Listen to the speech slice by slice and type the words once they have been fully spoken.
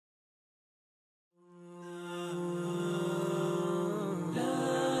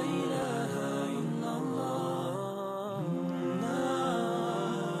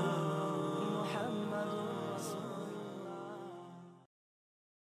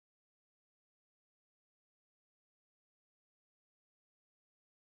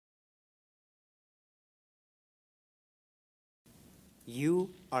You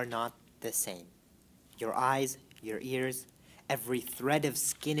are not the same. Your eyes, your ears, every thread of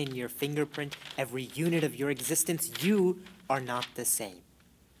skin in your fingerprint, every unit of your existence, you are not the same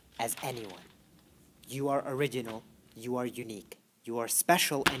as anyone. You are original, you are unique, you are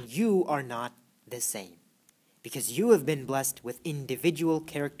special, and you are not the same. Because you have been blessed with individual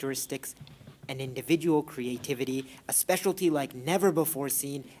characteristics and individual creativity, a specialty like never before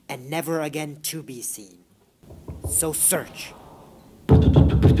seen and never again to be seen. So search.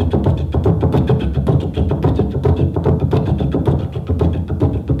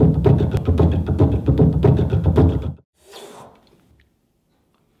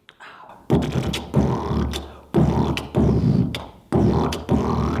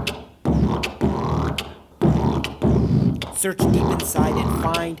 Search deep inside and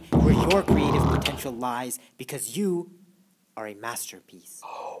find where your creative potential lies, because you are a masterpiece.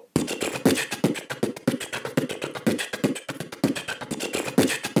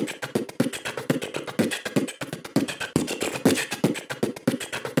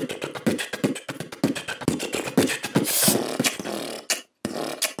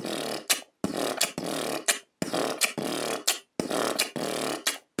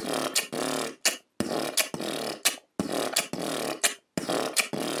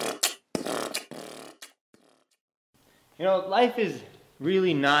 You know, life is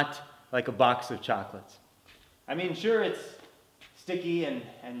really not like a box of chocolates. I mean, sure, it's sticky and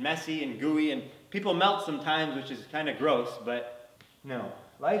messy and gooey, and people melt sometimes, which is kind of gross, but no.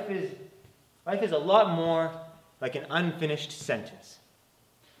 Life is a lot more like an unfinished sentence.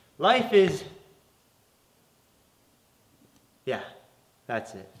 Life is... yeah,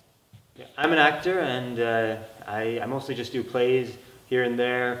 that's it. Yeah, I'm an actor, and I mostly just do plays here and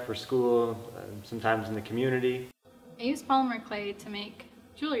there for school, sometimes in the community. I use polymer clay to make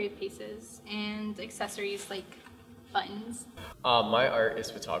jewelry pieces and accessories like buttons. My art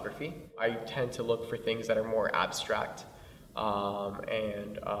is photography. I tend to look for things that are more abstract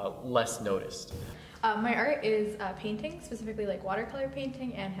and less noticed. My art is painting, specifically like watercolor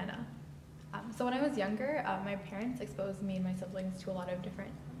painting and henna. So when I was younger, my parents exposed me and my siblings to a lot of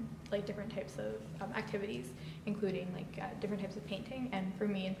different types of activities, including different types of painting. And for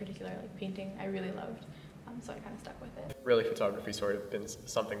me in particular, like painting, I really loved. So I kind of stuck with it. Really, photography sort of been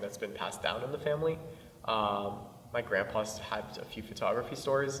something that's been passed down in the family. My grandpa's had a few photography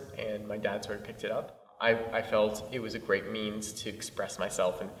stores, and my dad sort of picked it up. I felt it was a great means to express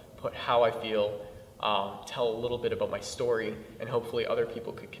myself and put how I feel, tell a little bit about my story, and hopefully other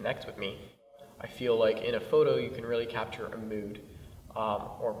people could connect with me. I feel like in a photo you can really capture a mood,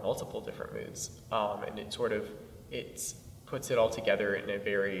 or multiple different moods, and it puts it all together in a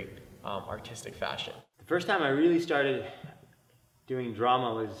very artistic fashion. The first time I really started doing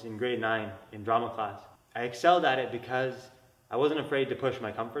drama was in grade 9 in drama class. I excelled at it because I wasn't afraid to push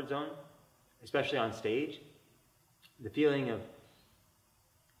my comfort zone, especially on stage. The feeling of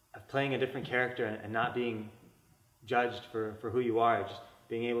playing a different character and not being judged for who you are, just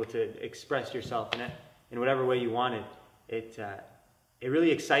being able to express yourself in whatever way you wanted, it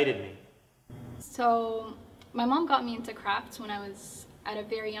really excited me. So my mom got me into crafts when I was at a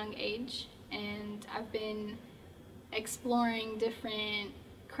very young age. And I've been exploring different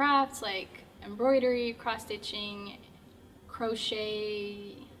crafts like embroidery, cross-stitching,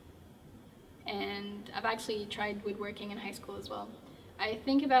 crochet, and I've actually tried woodworking in high school as well. I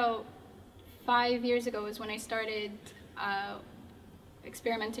think about 5 years ago is when I started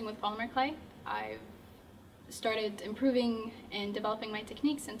experimenting with polymer clay. I started improving and developing my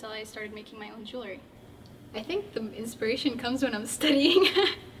techniques until I started making my own jewelry. I think the inspiration comes when I'm studying.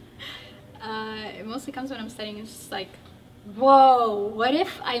 It mostly comes when I'm studying. It's just like, whoa, what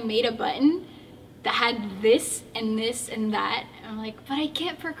if I made a button that had this and this and that? And I'm like, but I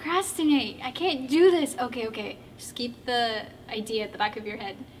can't procrastinate. I can't do this. Okay. Just keep the idea at the back of your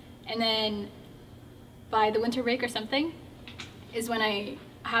head. And then by the winter break or something is when I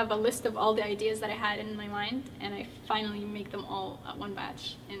have a list of all the ideas that I had in my mind, and I finally make them all at one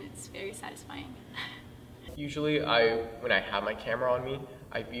batch, and it's very satisfying. Usually when I have my camera on me,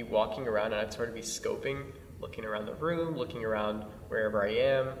 I'd be walking around and I'd sort of be scoping, looking around the room, looking around wherever I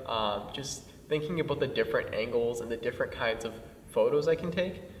am, just thinking about the different angles and the different kinds of photos I can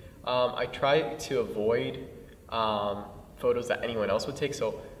take. I try to avoid photos that anyone else would take,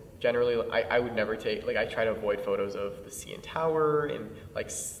 so generally I would never take, I try to avoid photos of the CN Tower and like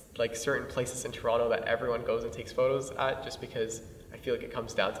certain places in Toronto that everyone goes and takes photos at, just because I feel like it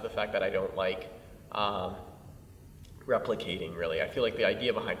comes down to the fact that I don't like replicating, really. I feel like the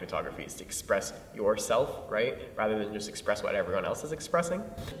idea behind photography is to express yourself, right? Rather than just express what everyone else is expressing.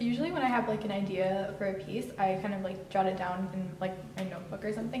 Usually when I have like an idea for a piece, I kind of like jot it down in like a notebook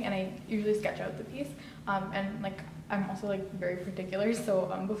or something, and I usually sketch out the piece. And like I'm also like very particular, so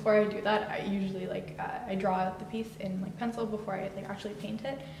before I do that, I usually like I draw out the piece in like pencil before I like actually paint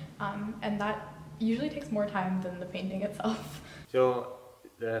it, and that usually takes more time than the painting itself. So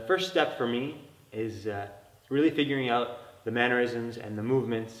the first step for me is really figuring out the mannerisms and the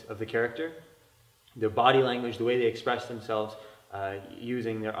movements of the character, their body language, the way they express themselves,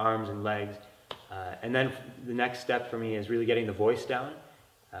 using their arms and legs. And then the next step for me is really getting the voice down.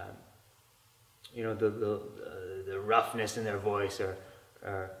 You know, the roughness in their voice,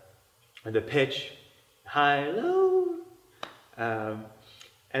 or the pitch, high, low.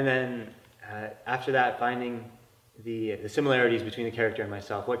 And then after that, finding the similarities between the character and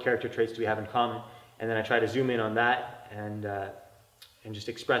myself. What character traits do we have in common? And then I try to zoom in on that and just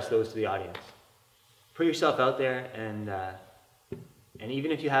express those to the audience. Put yourself out there, and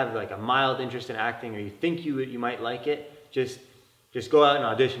even if you have like a mild interest in acting, or you think you might like it, just go out and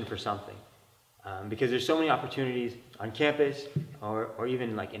audition for something. Because there's so many opportunities on campus, or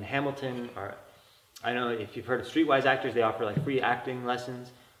even like in Hamilton, or I know if you've heard of Streetwise Actors, they offer like free acting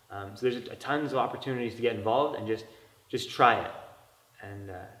lessons. So there's tons of opportunities to get involved, and just try it,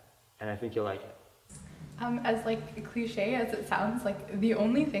 and I think you'll like it. As like cliche as it sounds, like the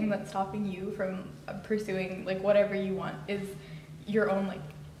only thing that's stopping you from pursuing like whatever you want is your own like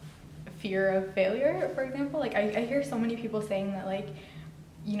fear of failure. For example, like I hear so many people saying that like,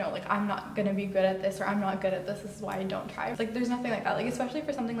 you know, like I'm not gonna be good at this, or I'm not good at this is why I don't try. Like there's nothing like that. Like especially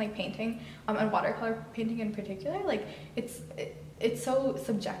for something like painting, and watercolor painting in particular, like it's so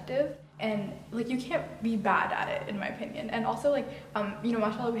subjective, and like you can't be bad at it, in my opinion. And also like you know,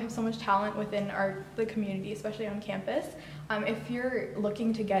 mashallah, we have so much talent within the community, especially on campus. If you're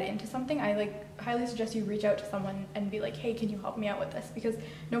looking to get into something, I like highly suggest you reach out to someone and be like, hey, can you help me out with this? Because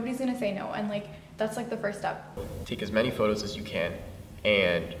nobody's gonna say no, and like that's like the first step. Take as many photos as you can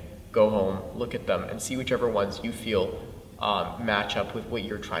and go home, look at them, and see whichever ones you feel match up with what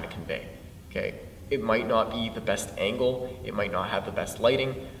you're trying to convey. Okay, it might not be the best angle, it might not have the best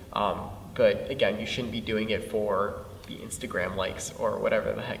lighting, but again, you shouldn't be doing it for the Instagram likes or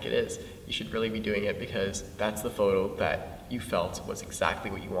whatever the heck it is. You should really be doing it because that's the photo that you felt was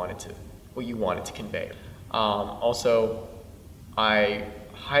exactly what you wanted to convey. Also, I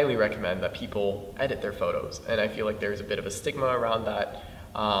highly recommend that people edit their photos, and I feel like there's a bit of a stigma around that,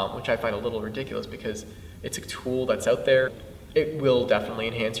 which I find a little ridiculous because it's a tool that's out there. It will definitely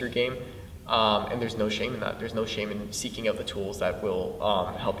enhance your game, and there's no shame in that. There's no shame in seeking out the tools that will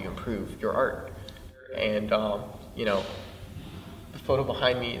help you improve your art. And you know, the photo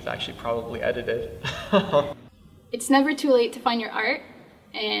behind me is actually probably edited. It's never too late to find your art,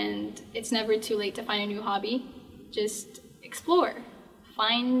 and it's never too late to find a new hobby. Just explore.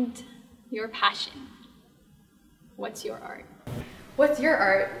 Find your passion. What's your art? What's your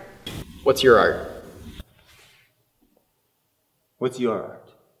art? What's your art? What's your art?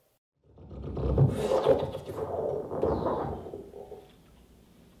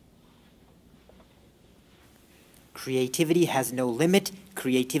 Creativity has no limit,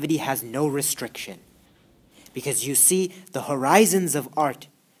 creativity has no restriction. Because you see, the horizons of art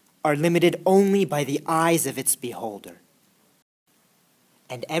are limited only by the eyes of its beholder.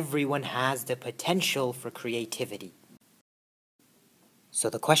 And everyone has the potential for creativity. So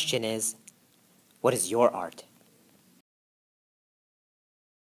the question is, what is your art?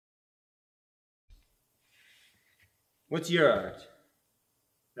 What's your art?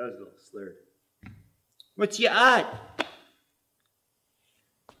 That was a little slurred. What's your art?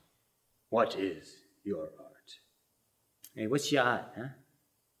 What is your art? Hey, what's your art, huh?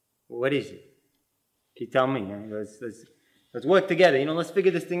 What is it? Can you tell me? Huh? Let's work together. You know, let's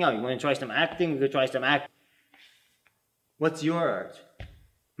figure this thing out. You want to try some acting? We're going to try some acting. What's your art?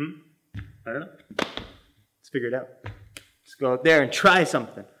 I don't know. Let's figure it out. Let's go out there and try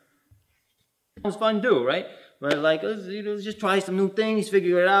something. It's fun to do, right? But like, let's just try some new things,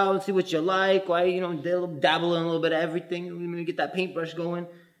 figure it out, see what you like. Why, you know, dabble in a little bit of everything. Maybe get that paintbrush going.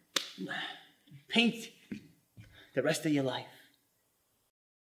 Paint the rest of your life.